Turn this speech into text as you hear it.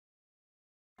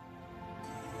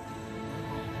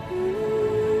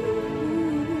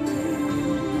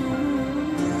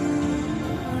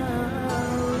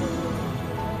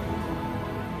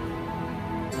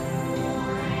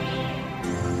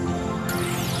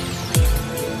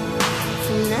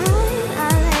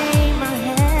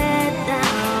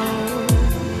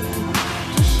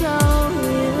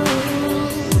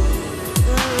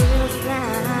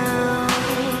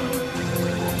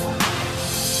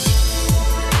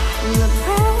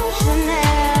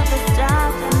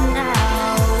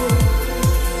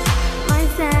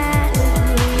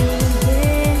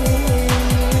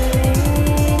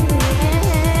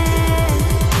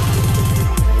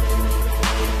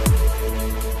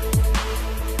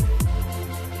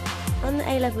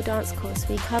A-level dance course,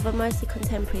 we cover mostly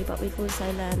contemporary, but we've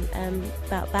also learned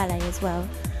about ballet as well.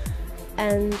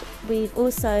 And we've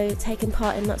also taken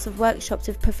part in lots of workshops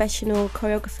with professional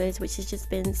choreographers, which has just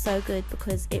been so good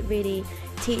because it really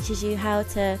teaches you how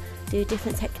to do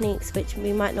different techniques which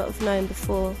we might not have known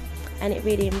before, and it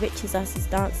really enriches us as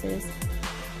dancers.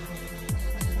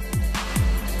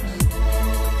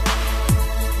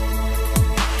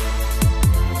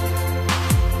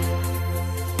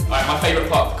 My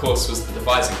favourite part of the course was the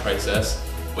devising process,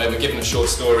 where we're given a short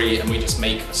story and we just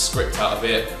make a script out of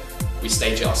it. We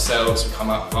stage it ourselves, we come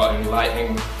up with our own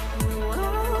lighting.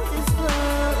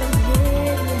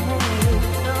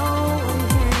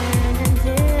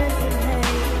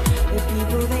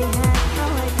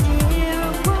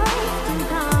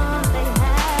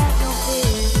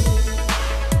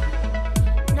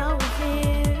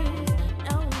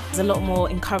 There's a lot more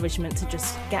encouragement to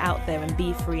just get out there and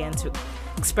be free and to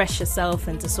express yourself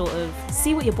and to sort of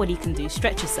see what your body can do,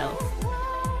 stretch yourself.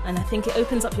 And I think it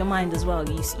opens up your mind as well.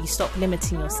 You stop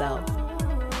limiting yourself.